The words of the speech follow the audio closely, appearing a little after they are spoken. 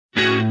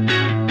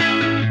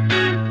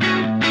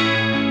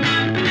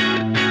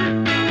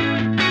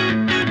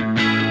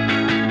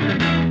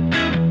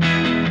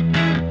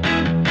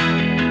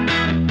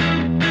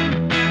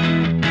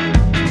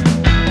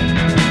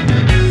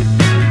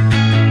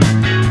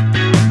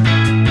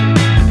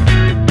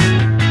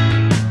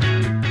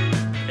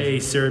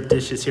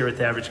Surreptitious here with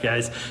Average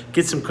Guys.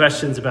 Get some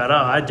questions about,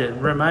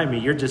 remind me,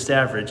 you're just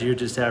average, you're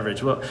just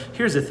average. Well,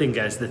 here's the thing,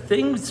 guys. The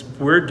things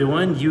we're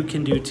doing, you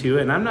can do too,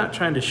 and I'm not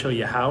trying to show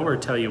you how or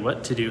tell you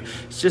what to do.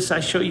 It's just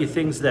I show you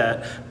things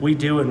that we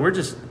do, and we're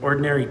just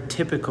ordinary,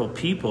 typical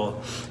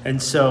people.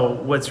 And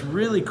so what's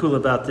really cool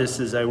about this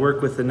is I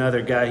work with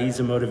another guy. He's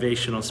a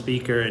motivational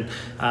speaker, and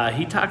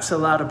he talks a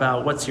lot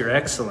about what's your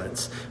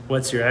excellence.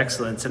 What's your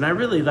excellence? And I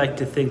really like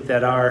to think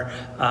that our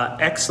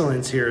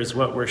excellence here is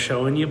what we're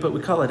showing you, but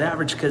we call it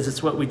average because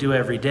it's what we do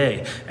every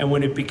day. And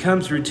when it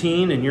becomes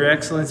routine and your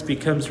excellence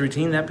becomes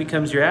routine, that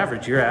becomes your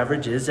average. Your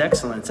average is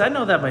excellence. I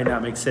know that might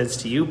not make sense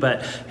to you,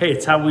 but hey,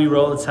 it's how we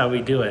roll, it's how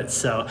we do it.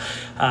 So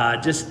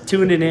just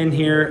tuning in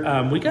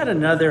here. We got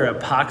another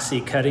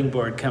epoxy cutting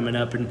board coming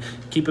up, and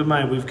keep in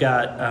mind we've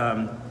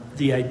got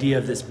the idea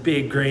of this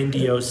big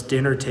grandiose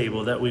dinner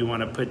table that we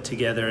want to put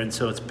together, and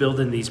so it's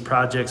building these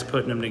projects,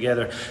 putting them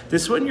together.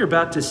 This one you're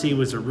about to see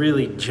was a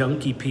really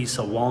junky piece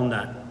of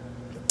walnut,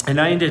 and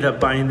I ended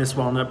up buying this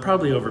walnut,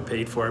 probably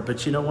overpaid for it,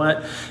 but you know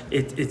what?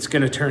 It's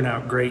going to turn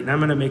out great, and I'm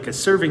going to make a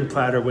serving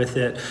platter with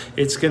it.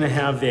 It's going to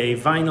have a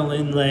vinyl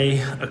inlay,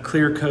 a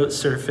clear coat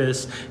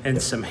surface,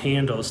 and some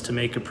handles to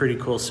make a pretty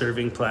cool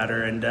serving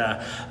platter, and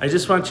I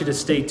just want you to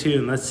stay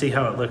tuned. Let's see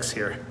how it looks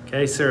here.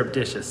 Okay,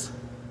 Surreptitious.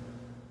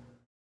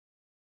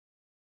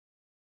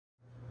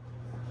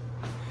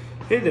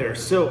 Hey there,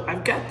 so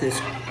I've got this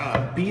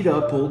beat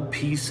up old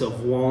piece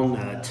of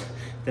walnut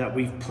that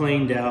we've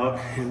planed out,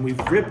 and we've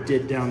ripped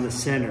it down the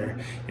center,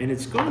 and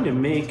it's going to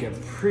make a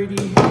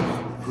pretty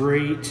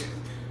great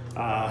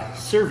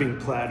serving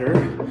platter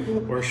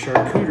or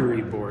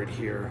charcuterie board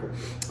here.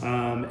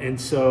 And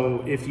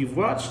so if you've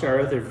watched our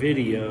other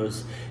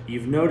videos,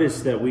 you've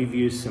noticed that we've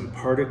used some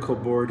particle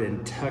board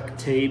and tuck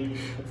tape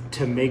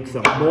to make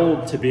the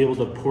mold to be able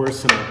to pour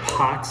some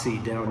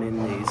epoxy down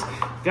in these.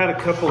 Got a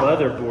couple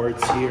other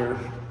boards here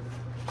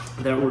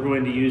that we're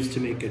going to use to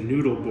make a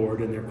noodle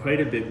board, and they're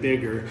quite a bit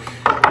bigger.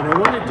 And I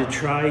wanted to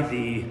try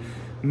the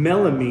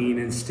melamine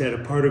instead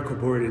of particle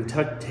board and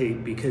tuck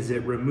tape because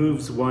it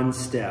removes one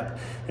step,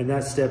 and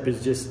that step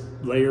is just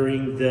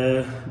layering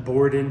the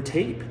board and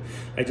tape.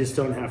 I just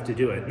don't have to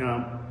do it.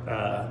 Now,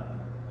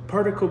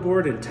 particle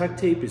board and tuck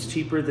tape is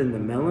cheaper than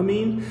the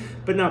melamine,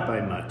 but not by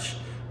much.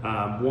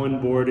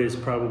 One board is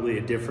probably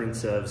a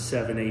difference of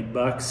 $7,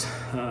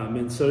 $8,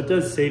 and so it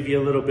does save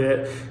you a little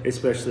bit,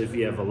 especially if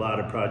you have a lot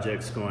of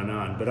projects going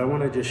on. But I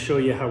want to just show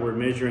you how we're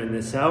measuring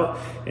this out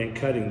and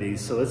cutting these.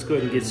 So let's go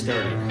ahead and get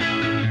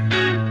started.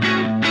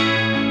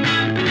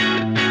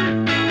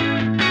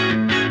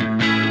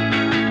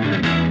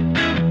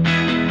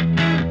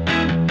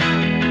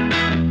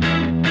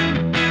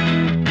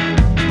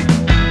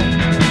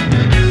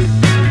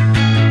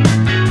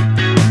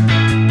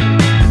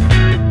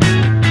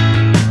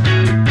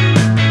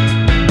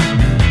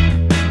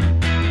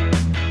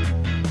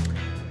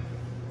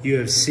 You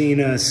have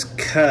seen us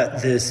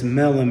cut this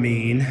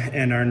melamine,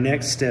 and our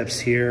next steps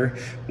here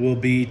will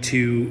be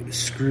to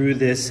screw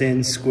this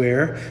in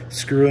square,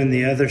 screw in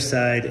the other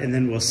side, and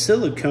then we'll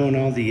silicone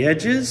all the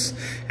edges,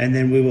 and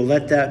then we will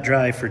let that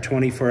dry for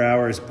 24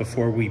 hours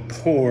before we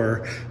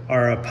pour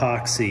our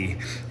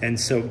epoxy. And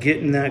so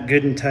getting that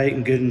good and tight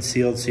and good and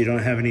sealed so you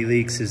don't have any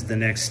leaks is the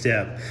next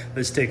step.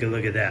 Let's take a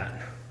look at that.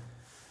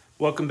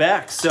 Welcome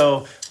back.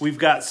 So we've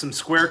got some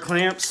square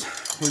clamps,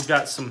 we've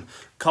got some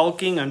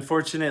caulking.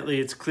 Unfortunately,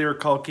 it's clear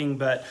caulking,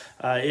 but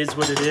is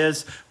what it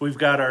is. We've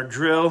got our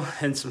drill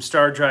and some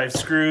star drive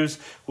screws.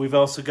 We've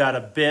also got a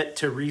bit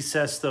to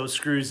recess those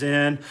screws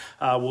in.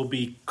 We'll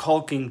be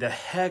caulking the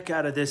heck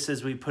out of this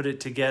as we put it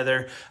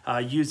together,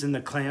 using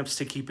the clamps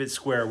to keep it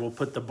square. We'll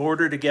put the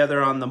border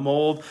together on the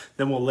mold,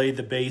 then we'll lay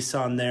the base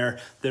on there,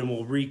 then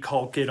we'll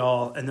re-caulk it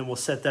all, and then we'll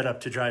set that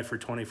up to dry for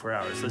 24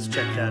 hours. Let's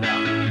check that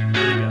out.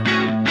 Here we go.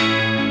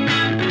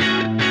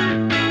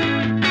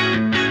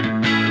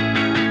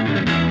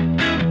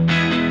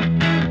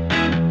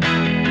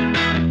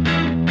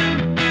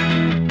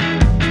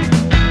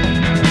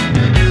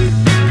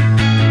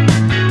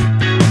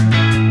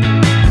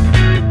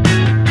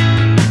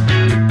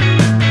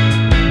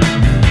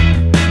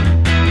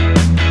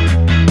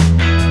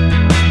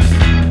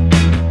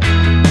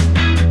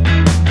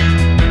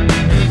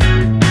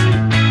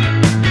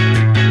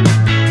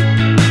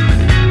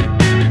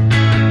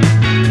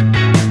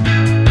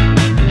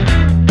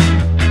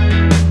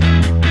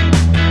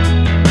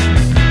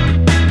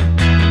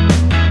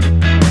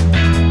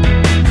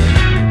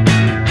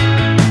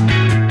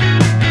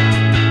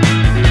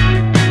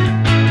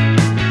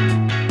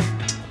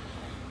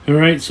 All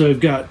right, so I've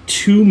got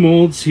two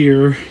molds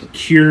here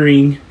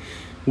curing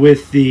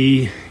with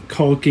the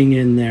caulking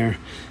in there.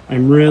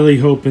 I'm really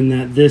hoping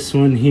that this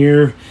one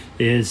here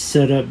is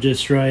set up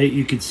just right.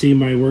 You can see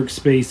my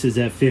workspace is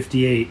at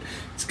 58.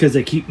 It's because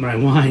I keep my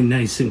wine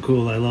nice and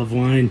cool. I love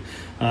wine.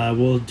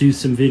 We'll do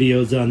some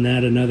videos on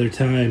that another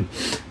time.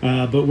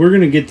 But we're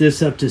going to get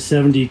this up to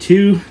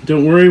 72.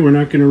 Don't worry, we're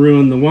not going to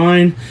ruin the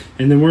wine.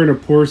 And then we're going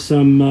to pour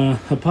some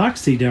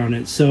epoxy down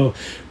it. So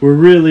we're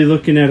really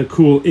looking at a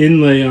cool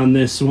inlay on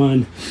this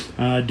one,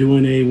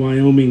 doing a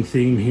Wyoming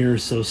theme here.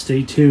 So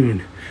stay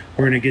tuned.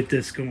 We're going to get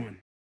this going.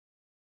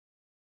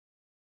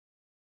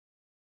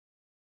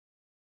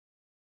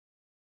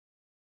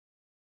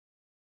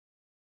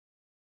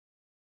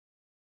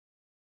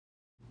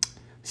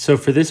 So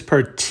for this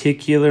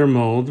particular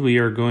mold, we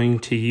are going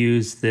to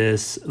use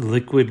this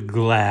liquid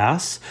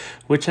glass,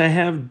 which I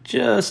have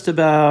just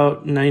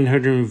about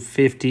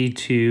 950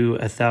 to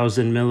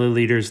 1,000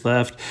 milliliters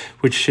left,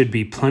 which should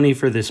be plenty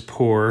for this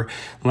pour.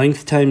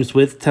 Length times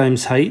width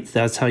times height,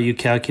 that's how you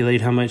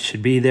calculate how much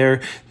should be there.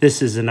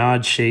 This is an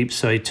odd shape,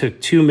 so I took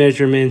 2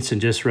 measurements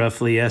and just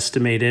roughly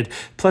estimated.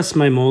 Plus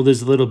my mold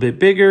is a little bit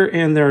bigger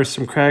and there are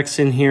some cracks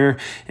in here.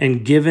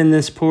 And given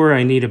this pour,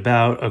 I need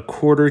about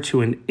 1/4 to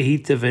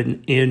 1/8 of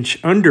an inch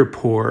under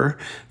pour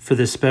for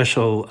the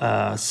special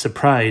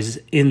surprise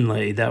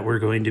inlay that we're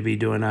going to be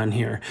doing on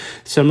here.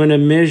 So I'm going to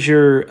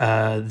measure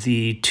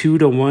the 2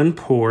 to 1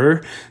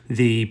 pour.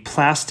 The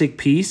plastic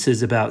piece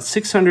is about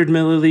 600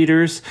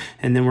 milliliters,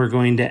 and then we're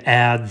going to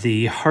add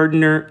the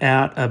hardener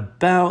at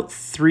about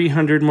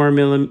 300 more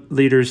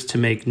milliliters to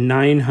make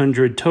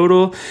 900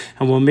 total,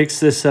 and we'll mix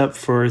this up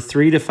for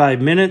 3 to 5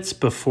 minutes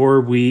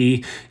before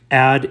we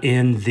add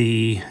in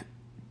the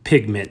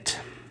pigment.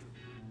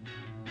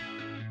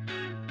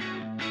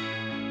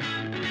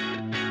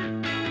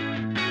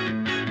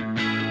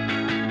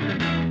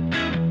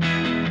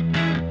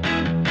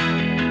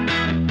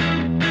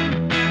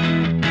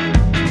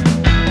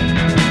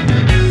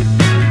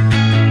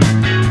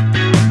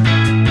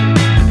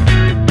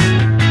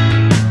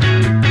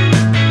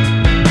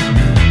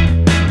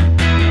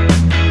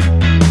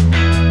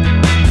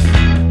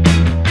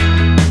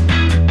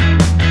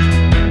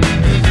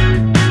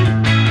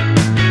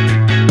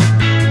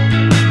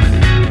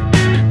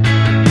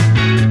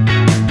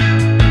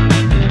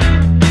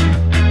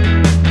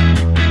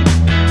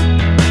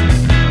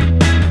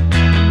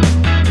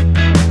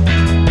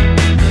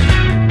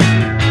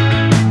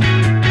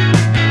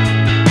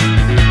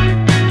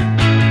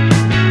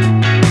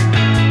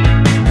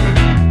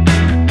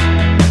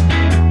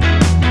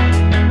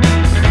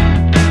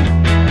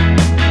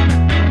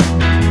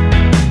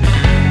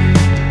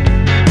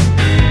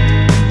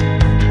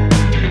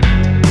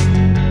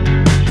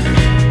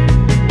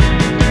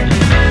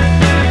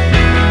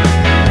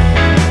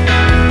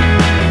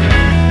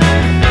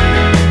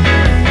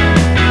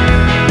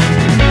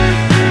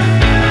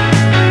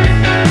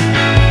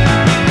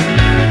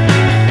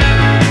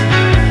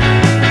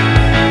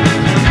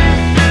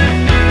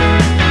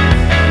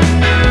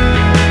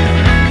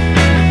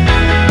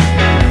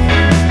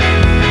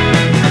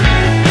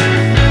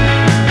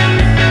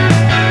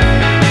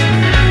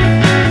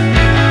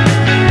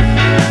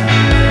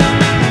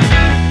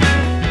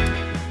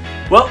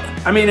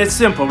 I mean, it's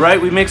simple, right?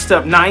 We mixed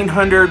up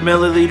 900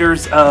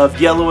 milliliters of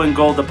yellow and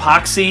gold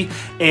epoxy,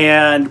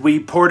 and we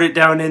poured it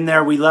down in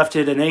there. We left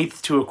it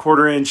 1/8 to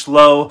 1/4 inch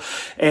low,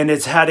 and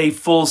it's had a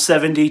full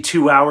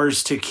 72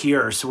 hours to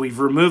cure. So we've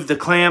removed the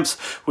clamps.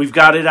 We've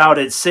got it out.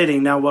 It's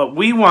sitting. Now, what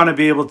we want to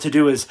be able to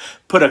do is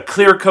put a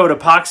clear coat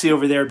epoxy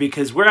over there,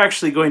 because we're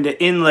actually going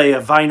to inlay a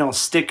vinyl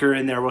sticker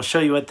in there. We'll show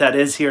you what that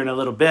is here in a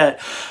little bit.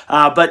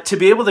 But to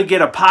be able to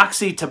get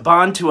epoxy to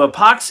bond to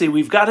epoxy,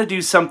 we've got to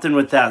do something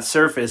with that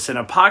surface. And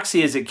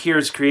epoxy, as it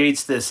cures,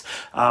 creates this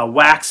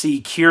waxy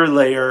cure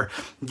layer.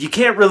 You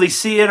can't really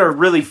see it or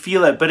really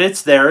feel it, but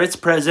it's there, it's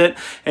present.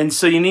 And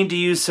so you need to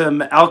use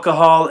some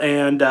alcohol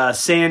and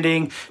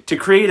sanding to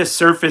create a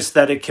surface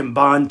that it can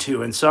bond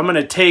to. And so I'm going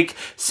to take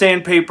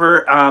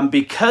sandpaper,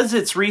 because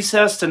it's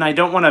recessed and I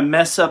don't want to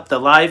mess up the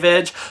live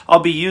edge. I'll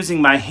be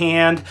using my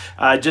hand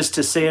just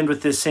to sand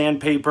with this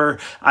sandpaper.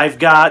 I've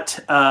got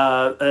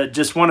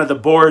just one of the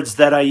boards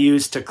that I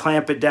use to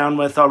clamp it down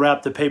with. I'll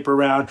wrap the paper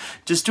around,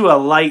 just do a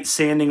light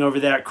sanding over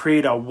that,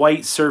 create a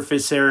white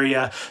surface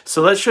area.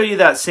 So let's show you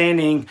that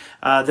sanding,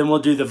 then we'll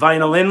do the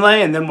vinyl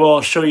inlay, and then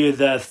we'll show you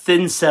the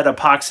thin set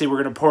epoxy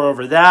we're going to pour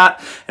over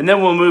that, and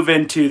then we'll move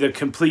into the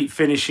complete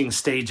finishing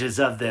stages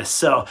of this.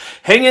 So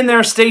hang in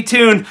there, stay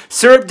tuned.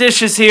 Syrup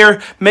Dishes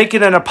here,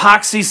 making an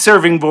epoxy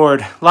serving board.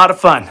 A lot of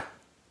fun.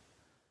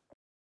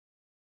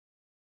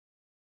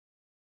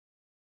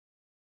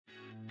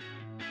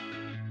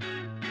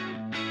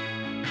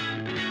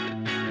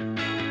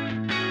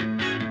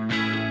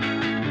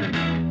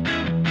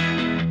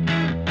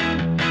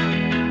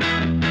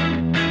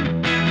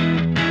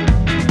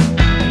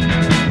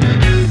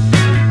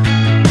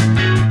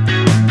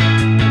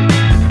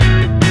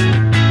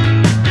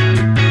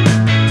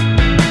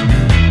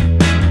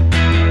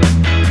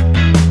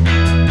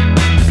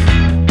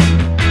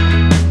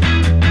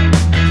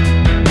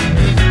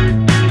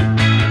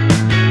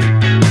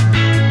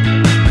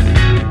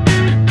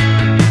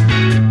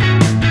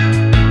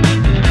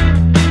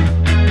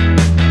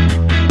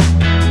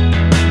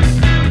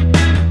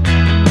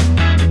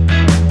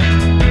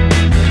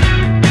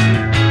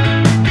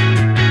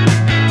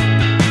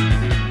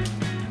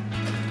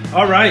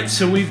 All right,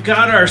 so we've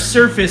got our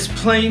surface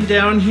plane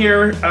down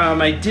here.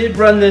 I did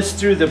run this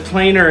through the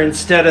planer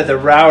instead of the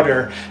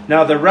router.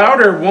 Now the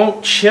router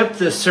won't chip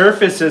the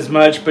surface as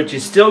much, but you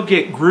still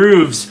get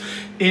grooves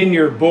in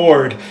your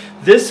board.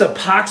 This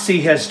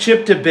epoxy has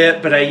chipped a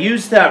bit, but I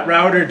used that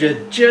router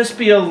to just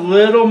be a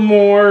little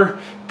more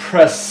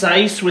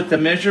precise with the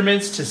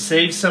measurements to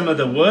save some of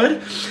the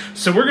wood.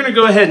 So we're gonna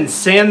go ahead and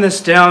sand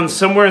this down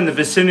somewhere in the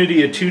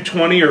vicinity of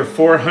 220 or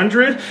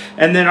 400.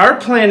 And then our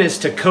plan is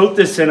to coat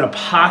this in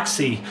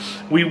epoxy.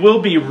 We will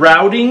be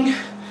routing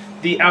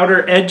the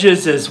outer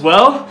edges as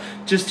well,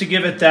 just to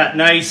give it that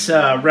nice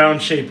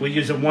round shape. We'll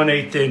use a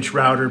 1/8 inch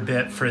router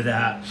bit for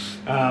that.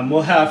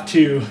 We'll have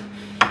to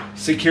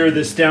secure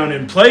this down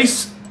in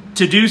place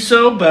to do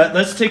so, but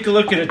let's take a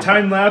look at a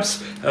time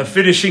lapse of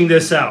finishing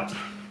this out.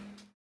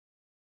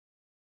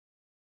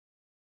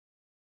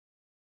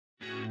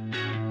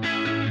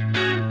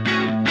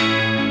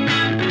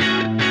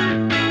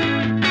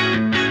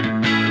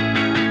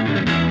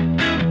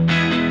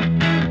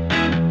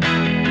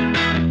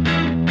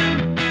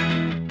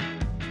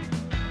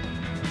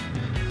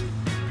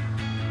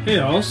 Hey,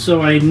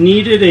 also I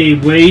needed a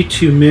way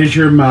to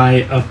measure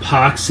my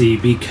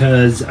epoxy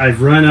because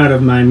I've run out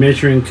of my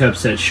measuring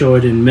cups that show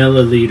it in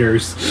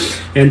milliliters,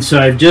 and so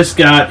I've just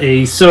got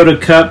a soda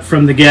cup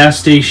from the gas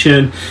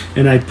station,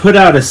 and I put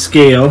out a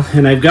scale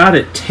and I've got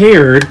it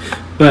tiered,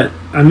 but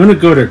I'm gonna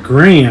go to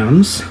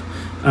grams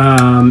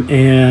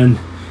and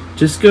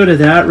just go to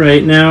that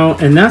right now,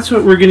 and that's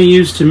what we're gonna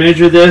use to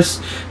measure this.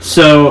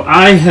 So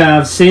I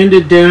have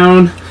sanded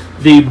down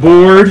the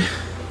board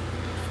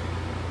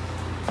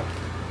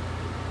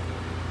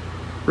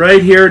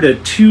right here to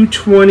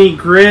 220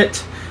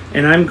 grit,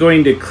 and I'm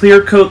going to clear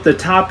coat the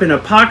top in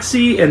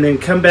epoxy and then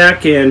come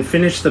back and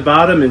finish the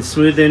bottom and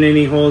smooth in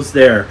any holes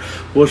there.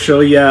 We'll show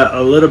you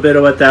a little bit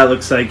of what that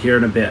looks like here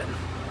in a bit.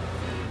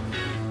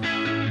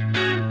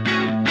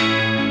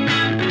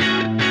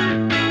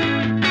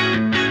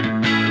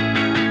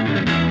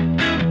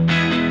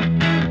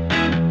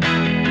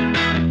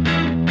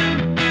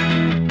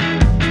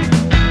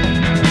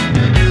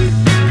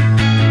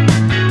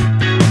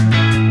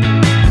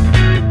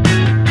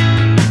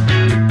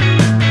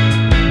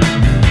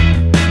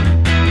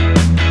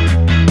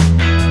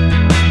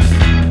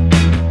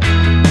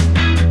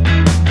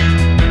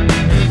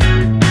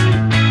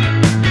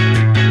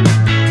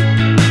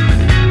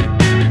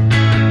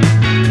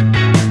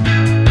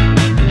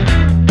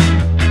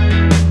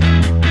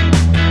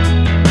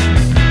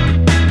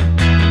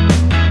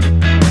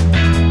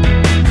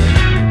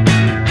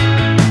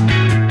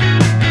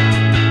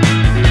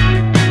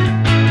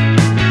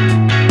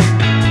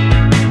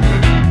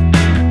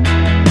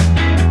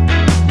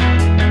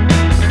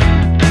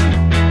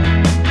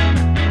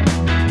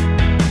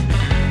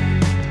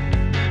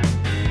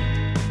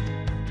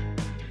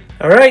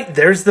 All right,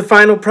 there's the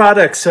final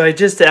product. So I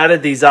just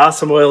added these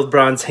awesome oiled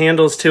bronze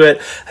handles to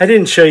it. I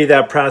didn't show you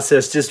that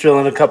process, just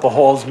drilling a couple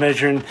holes,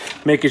 measuring,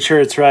 making sure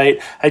it's right.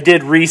 I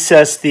did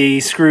recess the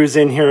screws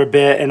in here a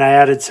bit, and I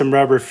added some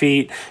rubber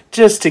feet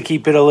just to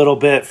keep it a little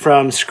bit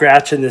from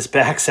scratching this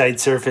backside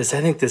surface.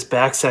 I think this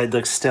backside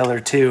looks stellar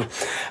too.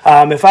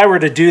 If I were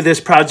to do this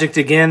project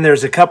again,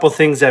 there's a couple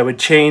things I would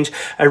change.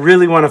 I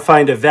really want to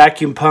find a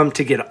vacuum pump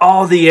to get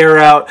all the air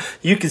out.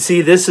 You can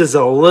see this is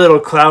a little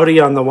cloudy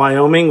on the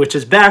Wyoming, which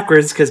is backwards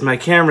because my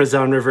camera's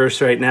on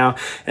reverse right now.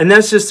 And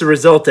that's just the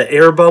result of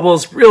air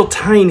bubbles, real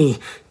tiny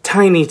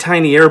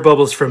air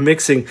bubbles from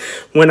mixing.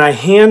 When I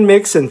hand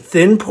mix and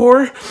thin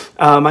pour,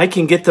 I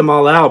can get them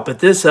all out, but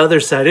this other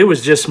side, it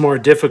was just more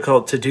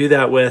difficult to do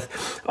that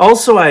with.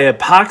 Also, I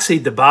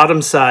epoxied the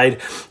bottom side,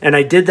 and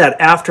I did that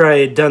after I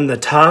had done the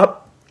top.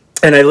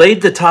 And I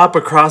laid the top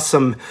across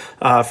some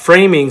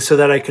framing so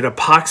that I could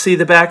epoxy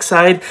the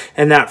backside.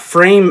 And that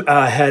frame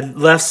had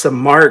left some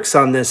marks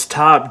on this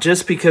top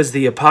just because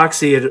the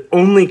epoxy had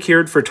only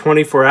cured for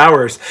 24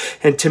 hours.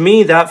 And to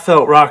me, that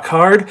felt rock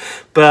hard.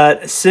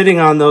 But sitting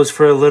on those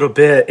for a little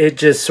bit, it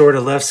just sort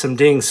of left some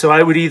dings. So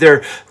I would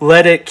either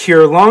let it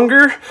cure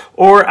longer,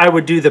 or I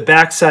would do the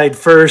backside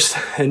first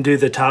and do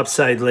the top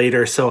side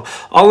later. So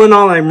all in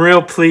all, I'm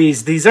real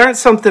pleased. These aren't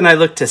something I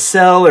look to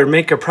sell or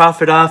make a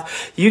profit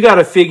off. You got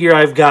to figure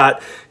I've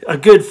got a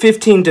good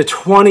 15 to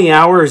 20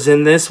 hours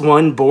in this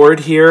one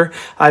board here.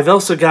 I've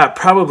also got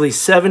probably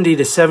 70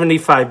 to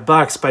 75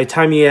 bucks by the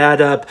time you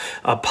add up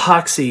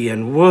epoxy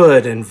and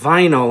wood and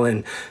vinyl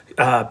and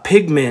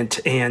pigment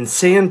and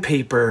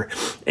sandpaper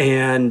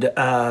and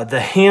the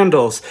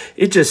handles.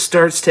 It just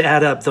starts to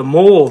add up. The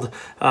mold,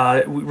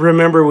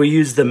 remember we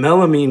use the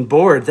melamine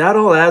board, that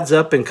all adds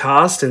up in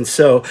cost. And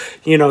so,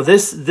 you know,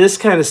 this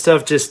kind of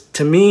stuff just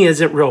to me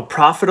isn't real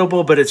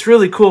profitable, but it's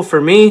really cool for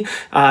me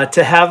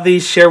to have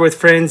these, share with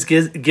friends,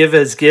 give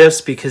as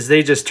gifts, because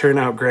they just turn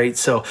out great.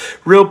 So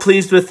real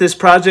pleased with this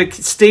project.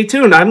 Stay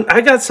tuned. I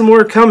got some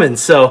more coming,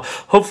 so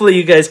hopefully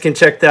you guys can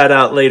check that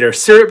out later.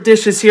 Syrup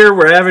Dishes here.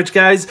 We're average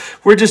guys.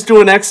 We're just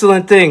doing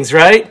excellent things,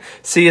 right?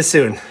 See you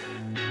soon.